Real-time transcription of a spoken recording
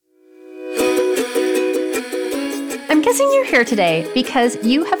guessing you're here today because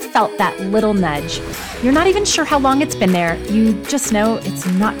you have felt that little nudge. You're not even sure how long it's been there. You just know it's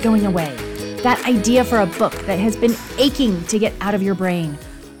not going away. That idea for a book that has been aching to get out of your brain,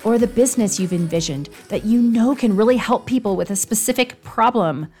 or the business you've envisioned that you know can really help people with a specific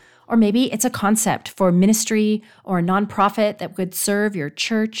problem. Or maybe it's a concept for ministry or a nonprofit that would serve your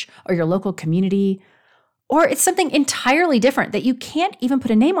church or your local community. Or it's something entirely different that you can't even put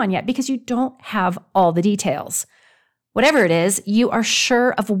a name on yet because you don't have all the details. Whatever it is, you are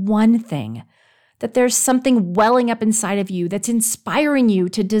sure of one thing, that there's something welling up inside of you that's inspiring you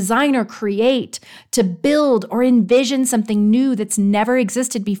to design or create, to build or envision something new that's never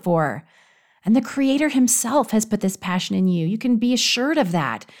existed before. And the Creator himself has put this passion in you. You can be assured of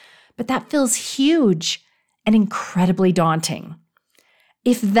that. But that feels huge and incredibly daunting.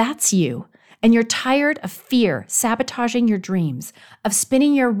 If that's you, and you're tired of fear sabotaging your dreams, of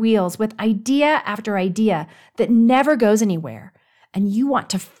spinning your wheels with idea after idea that never goes anywhere, and you want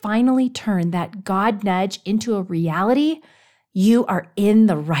to finally turn that God nudge into a reality, you are in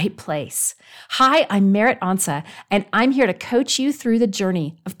the right place. Hi, I'm Merritt Onsa, and I'm here to coach you through the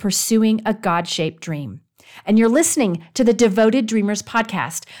journey of pursuing a God-shaped dream. And you're listening to the Devoted Dreamers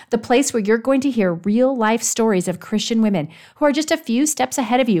podcast, the place where you're going to hear real-life stories of Christian women who are just a few steps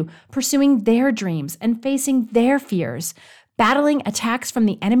ahead of you, pursuing their dreams and facing their fears, battling attacks from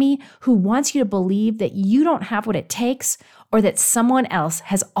the enemy who wants you to believe that you don't have what it takes or that someone else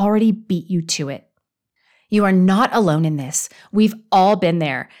has already beat you to it. You are not alone in this. We've all been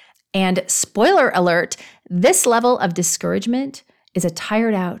there. And spoiler alert, this level of discouragement is a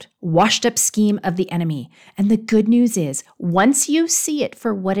tired out, washed up scheme of the enemy. And the good news is, once you see it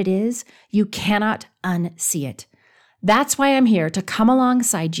for what it is, you cannot unsee it. That's why I'm here to come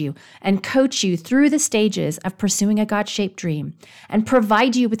alongside you and coach you through the stages of pursuing a God-shaped dream and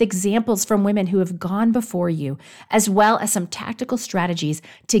provide you with examples from women who have gone before you, as well as some tactical strategies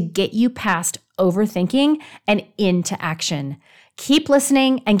to get you past overthinking and into action. Keep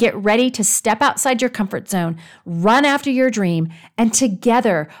listening and get ready to step outside your comfort zone, run after your dream, and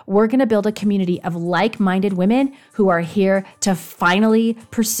together we're going to build a community of like-minded women who are here to finally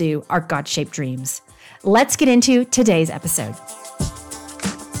pursue our God-shaped dreams. Let's get into today's episode.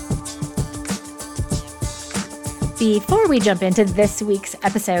 Before we jump into this week's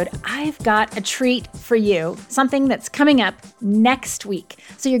episode, I've got a treat for you, something that's coming up next week.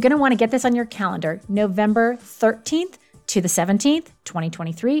 So you're going to want to get this on your calendar. November 13th to the 17th,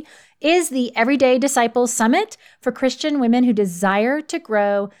 2023, is the Everyday Disciples Summit for Christian women who desire to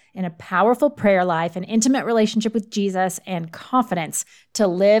grow in a powerful prayer life, an intimate relationship with Jesus, and confidence to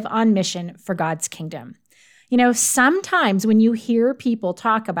live on mission for God's kingdom. You know, sometimes when you hear people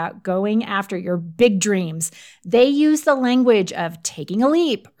talk about going after your big dreams, they use the language of taking a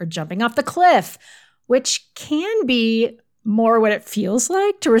leap or jumping off the cliff, which can be more what it feels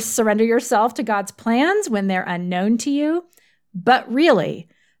like to surrender yourself to God's plans when they're unknown to you. But really,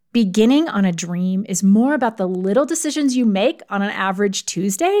 beginning on a dream is more about the little decisions you make on an average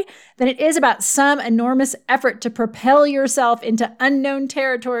Tuesday than it is about some enormous effort to propel yourself into unknown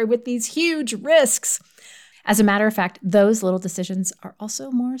territory with these huge risks. As a matter of fact, those little decisions are also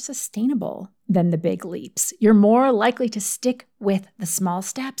more sustainable than the big leaps. You're more likely to stick with the small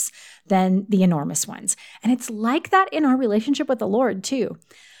steps than the enormous ones. And it's like that in our relationship with the Lord, too.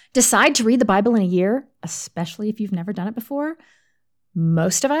 Decide to read the Bible in a year, especially if you've never done it before.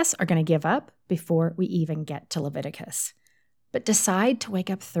 Most of us are going to give up before we even get to Leviticus. But decide to wake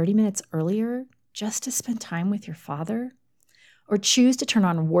up 30 minutes earlier just to spend time with your Father. Or choose to turn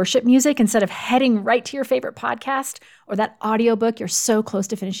on worship music instead of heading right to your favorite podcast or that audiobook you're so close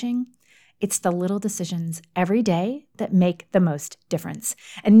to finishing. It's the little decisions every day that make the most difference.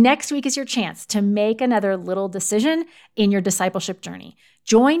 And next week is your chance to make another little decision in your discipleship journey.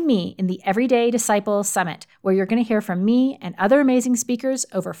 Join me in the Everyday Disciple Summit, where you're going to hear from me and other amazing speakers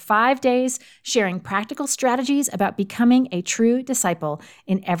over 5 days, sharing practical strategies about becoming a true disciple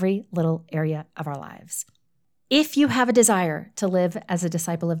in every little area of our lives. If you have a desire to live as a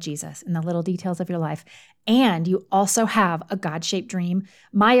disciple of Jesus in the little details of your life, and you also have a God-shaped dream,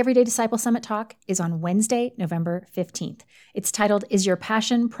 my Everyday Disciple Summit talk is on Wednesday, November 15th. It's titled, Is Your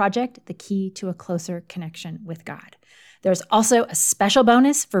Passion Project the Key to a Closer Connection with God? There's also a special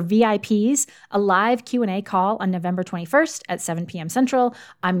bonus for VIPs, a live Q&A call on November 21st at 7 p.m. Central.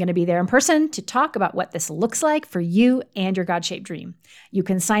 I'm going to be there in person to talk about what this looks like for you and your God-shaped dream. You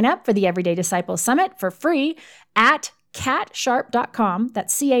can sign up for the Everyday Disciple Summit for free at catsharp.com.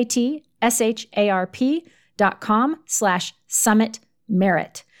 That's catsharp.com/summit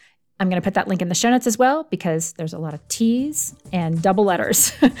Merritt. I'm going to put that link in the show notes as well because there's a lot of T's and double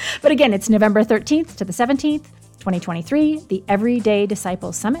letters. But again, it's November 13th to the 17th. 2023, the Everyday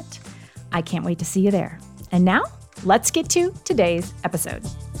Disciple Summit. I can't wait to see you there. And now, let's get to today's episode.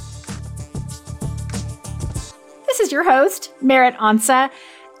 This is your host, Merritt Onsa.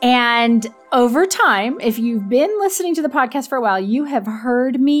 And over time, if you've been listening to the podcast for a while, you have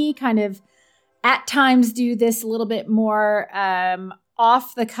heard me kind of at times do this a little bit more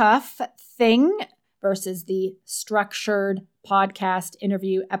off the cuff thing versus the structured podcast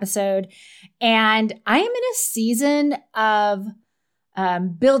interview episode. And I am in a season of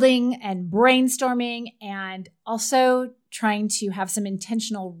building and brainstorming and also trying to have some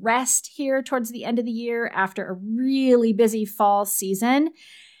intentional rest here towards the end of the year after a really busy fall season.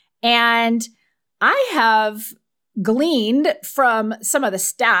 And I have gleaned from some of the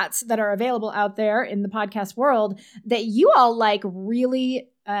stats that are available out there in the podcast world that you all like that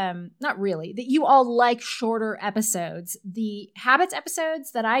you all like shorter episodes. The habits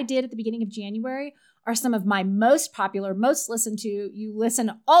episodes that I did at the beginning of January are some of my most popular, most listened to. You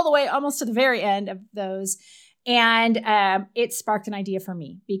listen all the way almost to the very end of those. And it sparked an idea for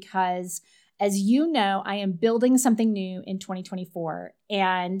me because, as you know, I am building something new in 2024.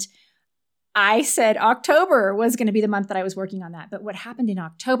 And I said October was going to be the month that I was working on that. But what happened in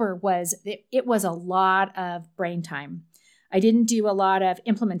October was it was a lot of brain time. I didn't do a lot of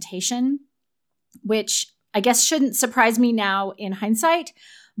implementation, which I guess shouldn't surprise me now in hindsight,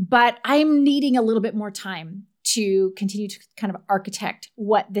 but I'm needing a little bit more time to continue to kind of architect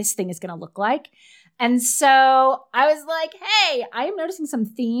what this thing is going to look like. And so I was like, hey, I am noticing some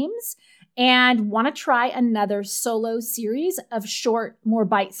themes and want to try another solo series of short, more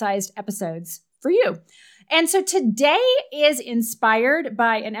bite-sized episodes for you. And so today is inspired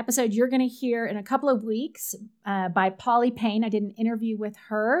by an episode you're going to hear in a couple of weeks by Polly Payne. I did an interview with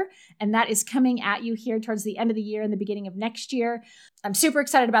her, and that is coming at you here towards the end of the year and the beginning of next year. I'm super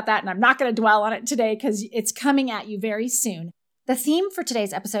excited about that, and I'm not going to dwell on it today because it's coming at you very soon. The theme for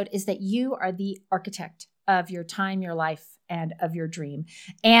today's episode is that you are the architect of your time, your life, and of your dream.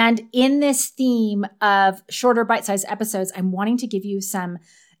 And in this theme of shorter bite-sized episodes, I'm wanting to give you some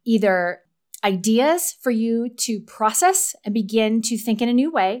either ideas for you to process and begin to think in a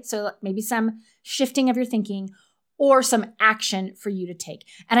new way. So maybe some shifting of your thinking or some action for you to take.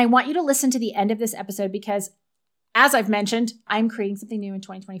 And I want you to listen to the end of this episode because, as I've mentioned, I'm creating something new in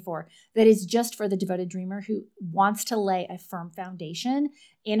 2024 that is just for the devoted dreamer who wants to lay a firm foundation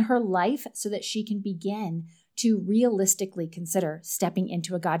in her life so that she can begin to realistically consider stepping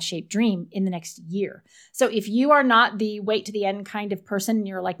into a God-shaped dream in the next year. So if you are not the wait to the end kind of person and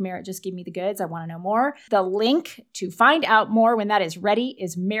you're like, Merritt, just give me the goods, I want to know more, the link to find out more when that is ready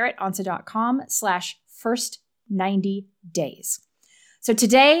is merrittonsa.com/first90days. So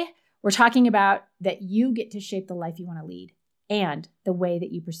today we're talking about that you get to shape the life you want to lead and the way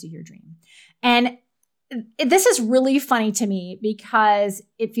that you pursue your dream. And this is really funny to me because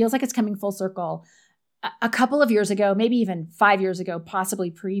it feels like it's coming full circle. A couple of years ago, maybe even 5 years ago, possibly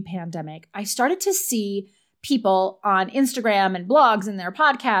pre-pandemic, I started to see people on Instagram and blogs and their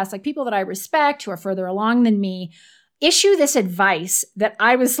podcasts, like people that I respect who are further along than me, issue this advice that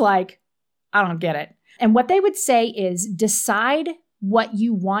I was like, I don't get it. And what they would say is decide what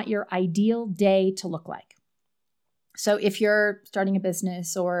you want your ideal day to look like. So if you're starting a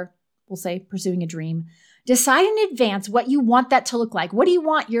business or we'll say pursuing a dream, decide in advance what you want that to look like. What do you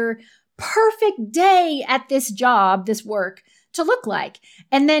want your perfect day at this job, this work to look like?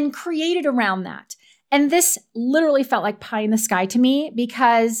 And then create it around that. And this literally felt like pie in the sky to me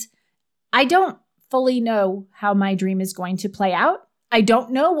because I don't fully know how my dream is going to play out. I don't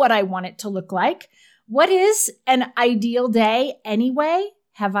know what I want it to look like. What is an ideal day anyway?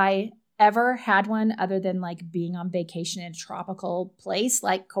 Have I ever had one other than like being on vacation in a tropical place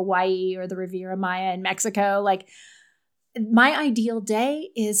like Kauai or the Riviera Maya in Mexico? Like, my ideal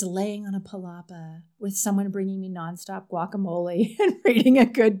day is laying on a palapa with someone bringing me nonstop guacamole and reading a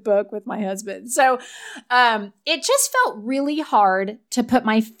good book with my husband. So it just felt really hard to put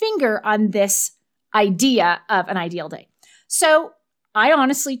my finger on this idea of an ideal day. So I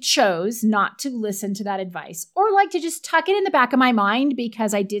honestly chose not to listen to that advice or like to just tuck it in the back of my mind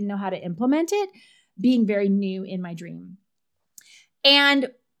because I didn't know how to implement it, being very new in my dream. And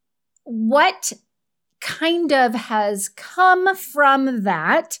what kind of has come from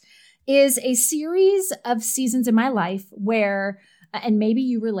that is a series of seasons in my life where, and maybe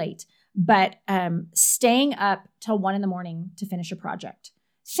you relate, but staying up till 1 a.m. to finish a project,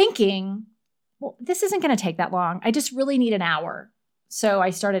 thinking, well, this isn't going to take that long. I just really need an hour. So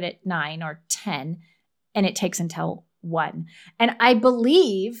I started at 9 or 10 and it takes until 1. And I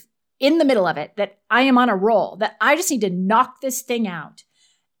believe in the middle of it that I am on a roll, that I just need to knock this thing out.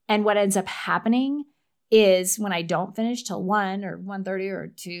 And what ends up happening is when I don't finish till 1 or 1:30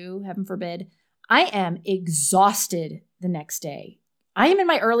 or 2, heaven forbid, I am exhausted the next day. I am in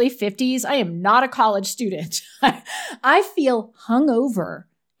my early 50s. I am not a college student. I feel hungover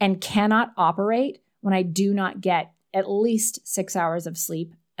and cannot operate when I do not get at least 6 hours of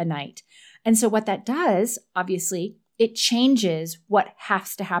sleep a night. And so what that does, obviously, it changes what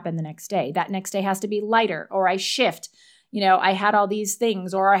has to happen the next day. That next day has to be lighter, or I shift. I had all these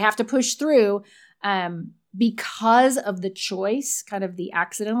things, or I have to push through because of the choice, kind of the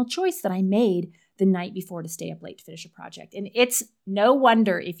accidental choice that I made the night before to stay up late to finish a project. And it's no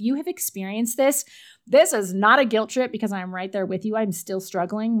wonder if you have experienced this. This is not a guilt trip because I'm right there with you. I'm still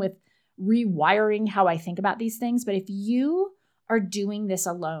struggling with rewiring how I think about these things. But if you are doing this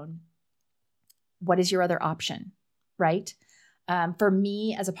alone, what is your other option, right? For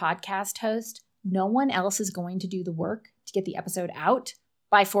me as a podcast host, no one else is going to do the work to get the episode out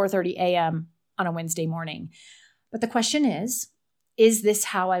by 4:30 a.m. on a Wednesday morning. But the question is this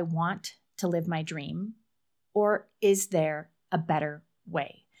how I want to live my dream? Or is there a better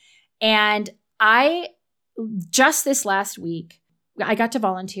way? And just this last week, I got to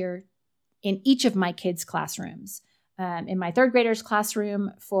volunteer in each of my kids' classrooms. In my third grader's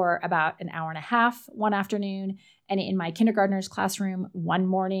classroom for about an hour and a half one afternoon, and in my kindergartner's classroom one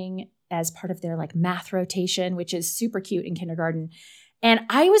morning as part of their math rotation, which is super cute in kindergarten. And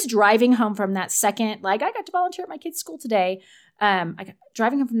I was driving home from that second, I got to volunteer at my kids' school today.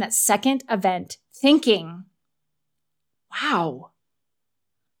 Driving home from that second event thinking, wow,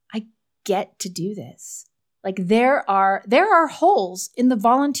 I get to do this. There are holes in the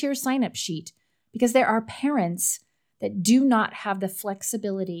volunteer sign-up sheet because there are parents that do not have the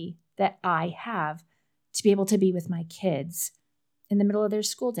flexibility that I have to be able to be with my kids in the middle of their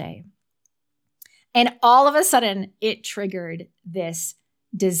school day. And all of a sudden, it triggered this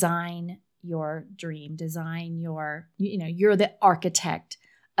design your dream, design your, you're the architect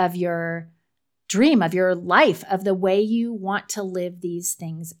of your dream, of your life, of the way you want to live these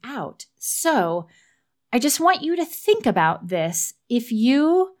things out. So I just want you to think about this. If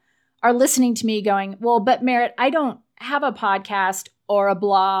you are listening to me going, well, but Merritt, I don't have a podcast or a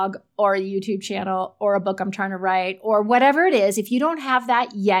blog or a YouTube channel or a book I'm trying to write or whatever it is. If you don't have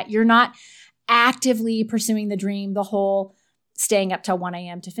that yet, you're not actively pursuing the dream, the whole staying up till 1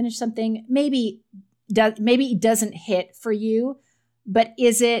 a.m. to finish something, maybe it doesn't hit for you, but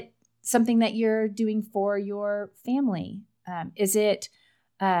is it something that you're doing for your family? Is it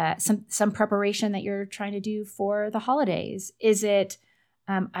some preparation that you're trying to do for the holidays? Is it,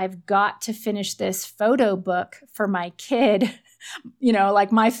 I've got to finish this photo book for my kid,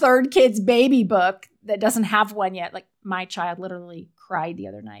 my third kid's baby book that doesn't have one yet. My child literally cried the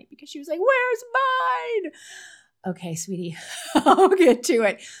other night because she was like, where's mine? Okay, sweetie, I'll get to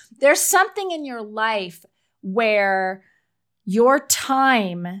it. There's something in your life where your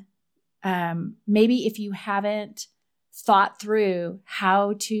time, maybe if you haven't thought through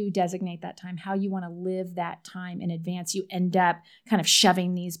how to designate that time, how you want to live that time in advance, you end up kind of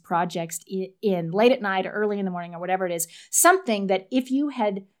shoving these projects in late at night or early in the morning or whatever it is. Something that if you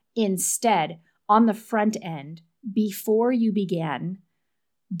had instead on the front end, before you began,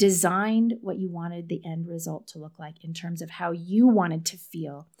 designed what you wanted the end result to look like in terms of how you wanted to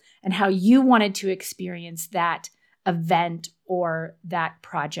feel and how you wanted to experience that event or that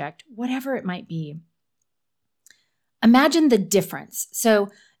project, whatever it might be. Imagine the difference. So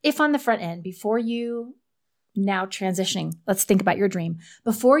if on the front end, before you now transitioning, let's think about your dream,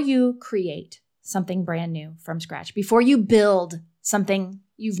 before you create something brand new from scratch, before you build something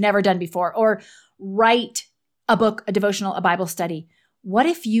you've never done before, or write a book, a devotional, a Bible study, what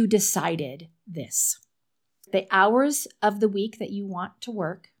if you decided this? The hours of the week that you want to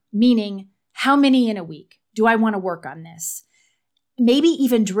work, meaning how many in a week do I want to work on this? Maybe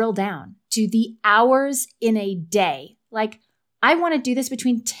even drill down to the hours in a day. I want to do this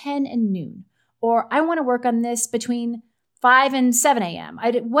between 10 and noon, or I want to work on this between 5 and 7 a.m.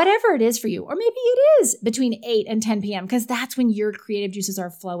 Whatever it is for you, or maybe it is between 8 and 10 p.m. because that's when your creative juices are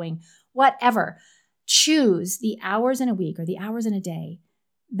flowing. Whatever. Choose the hours in a week or the hours in a day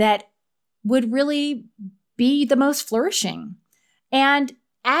that would really be the most flourishing. And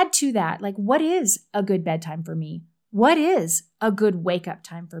add to that, what is a good bedtime for me? What is a good wake up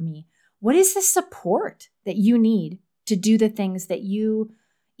time for me? What is the support that you need to do the things that you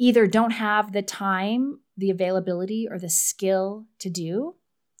either don't have the time, the availability, or the skill to do?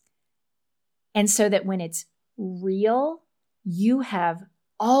 And so that when it's real, you have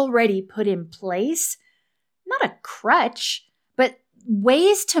already put in place, not a crutch, but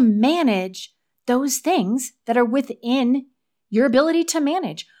ways to manage those things that are within your ability to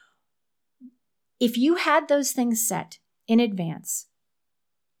manage. If you had those things set in advance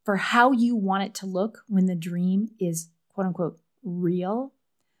for how you want it to look when the dream is quote unquote real,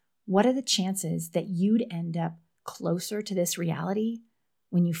 what are the chances that you'd end up closer to this reality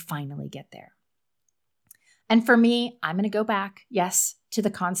when you finally get there? And for me, I'm going to go back, yes, to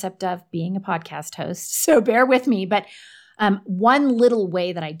the concept of being a podcast host. So bear with me. But one little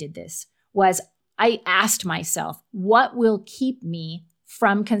way that I did this was I asked myself, what will keep me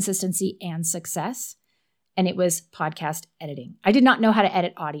from consistency and success? And it was podcast editing. I did not know how to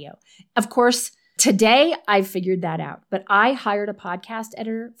edit audio. Of course, today I've figured that out, but I hired a podcast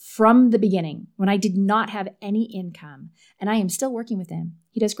editor from the beginning when I did not have any income, and I am still working with him.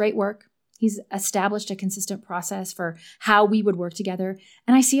 He does great work. He's established a consistent process for how we would work together,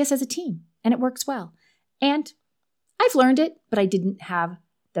 and I see us as a team, and it works well. And I've learned it, but I didn't have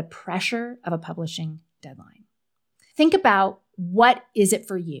the pressure of a publishing deadline. Think about, what is it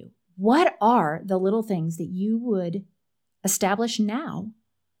for you? What are the little things that you would establish now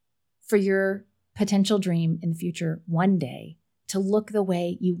for your potential dream in the future one day to look the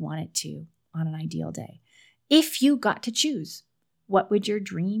way you want it to on an ideal day? If you got to choose, what would your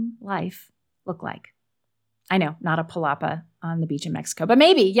dream life look like? I know, not a palapa on the beach in Mexico, but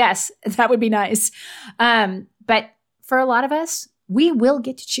maybe, yes, that would be nice. But for a lot of us, we will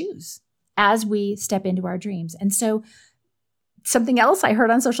get to choose as we step into our dreams. And so something else I heard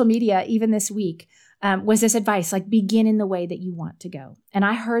on social media, even this week, was this advice, like begin in the way that you want to go. And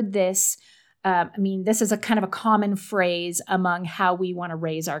I heard this, this is a kind of a common phrase among how we want to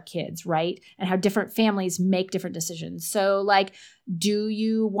raise our kids, right? And how different families make different decisions. So like, do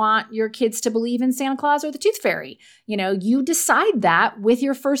you want your kids to believe in Santa Claus or the Tooth Fairy? You decide that with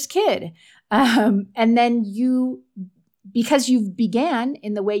your first kid. And then because you began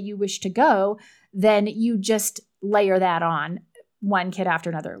in the way you wish to go, then you just layer that on one kid after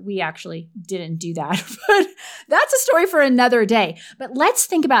another. We actually didn't do that, but that's a story for another day. But let's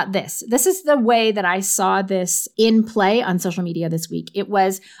think about this. This is the way that I saw this in play on social media this week. It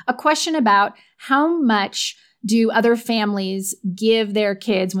was a question about how much do other families give their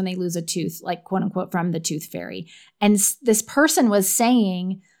kids when they lose a tooth, like quote unquote from the Tooth Fairy. And this person was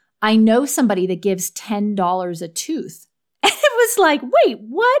saying, I know somebody that gives $10 a tooth. And it was like, wait,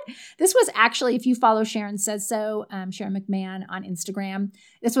 what? This was actually, if you follow Sharon Says So, Sharon McMahon on Instagram,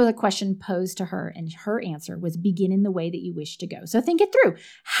 this was a question posed to her, and her answer was begin in the way that you wish to go. So think it through.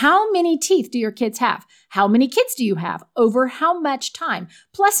 How many teeth do your kids have? How many kids do you have? Over how much time?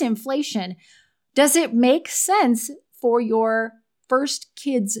 Plus inflation. Does it make sense for your first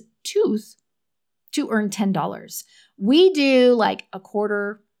kid's tooth to earn $10? We do like a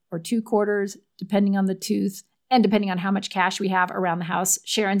quarter or 2 quarters, depending on the tooth. And depending on how much cash we have around the house.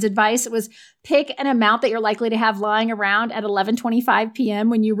 Sharon's advice was pick an amount that you're likely to have lying around at 11:25 p.m.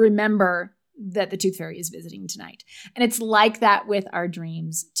 when you remember that the Tooth Fairy is visiting tonight. And it's like that with our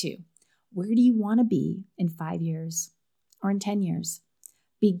dreams too. Where do you want to be in 5 years or in 10 years?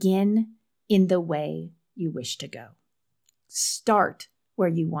 Begin in the way you wish to go. Start where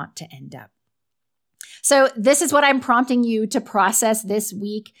you want to end up. So this is what I'm prompting you to process this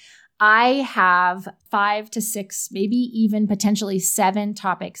week. I have 5 to 6, maybe even potentially 7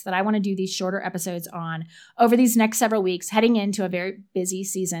 topics that I want to do these shorter episodes on over these next several weeks, heading into a very busy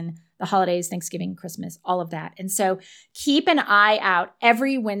season, the holidays, Thanksgiving, Christmas, all of that. And so keep an eye out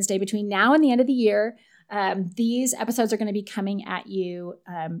every Wednesday between now and the end of the year. These episodes are going to be coming at you,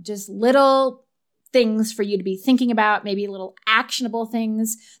 just little things for you to be thinking about, maybe little actionable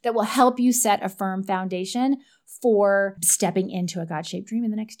things that will help you set a firm foundation for stepping into a God-shaped dream in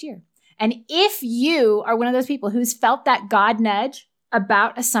the next year. And if you are one of those people who's felt that God nudge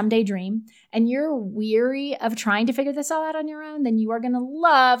about a someday dream and you're weary of trying to figure this all out on your own, then you are going to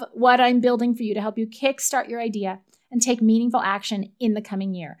love what I'm building for you to help you kickstart your idea and take meaningful action in the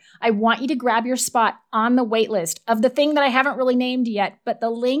coming year. I want you to grab your spot on the wait list of the thing that I haven't really named yet, but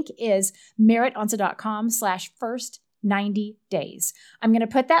the link is merrittonsa.com/first90days. I'm going to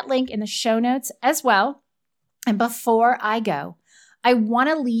put that link in the show notes as well. And before I go, I want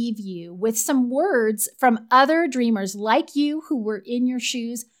to leave you with some words from other dreamers like you who were in your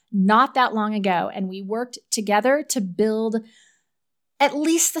shoes not that long ago. And we worked together to build at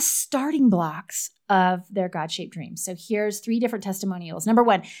least the starting blocks of their God-shaped dreams. So here's 3 different testimonials. Number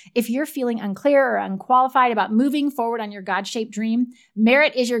 1, if you're feeling unclear or unqualified about moving forward on your God-shaped dream,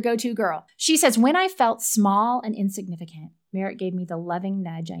 Merritt is your go-to girl. She says, when I felt small and insignificant, Merritt gave me the loving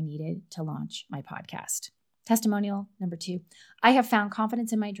nudge I needed to launch my podcast. Testimonial number 2, I have found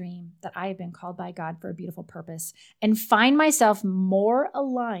confidence in my dream that I have been called by God for a beautiful purpose and find myself more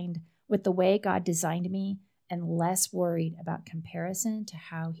aligned with the way God designed me and less worried about comparison to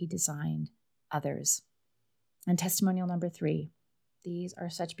how he designed others. And testimonial number 3. These are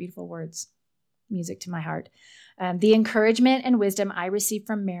such beautiful words. Music to my heart. The encouragement and wisdom I received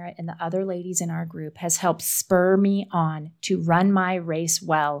from Merritt and the other ladies in our group has helped spur me on to run my race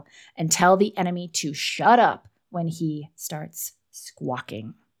well and tell the enemy to shut up when he starts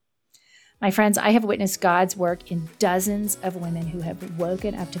squawking. My friends, I have witnessed God's work in dozens of women who have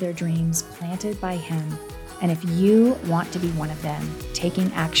woken up to their dreams planted by Him. And if you want to be one of them,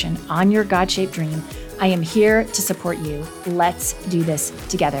 taking action on your God-shaped dream, I am here to support you. Let's do this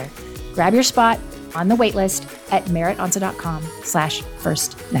together. Grab your spot on the waitlist at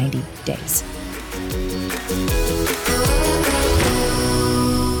merrittonsa.com/first90days.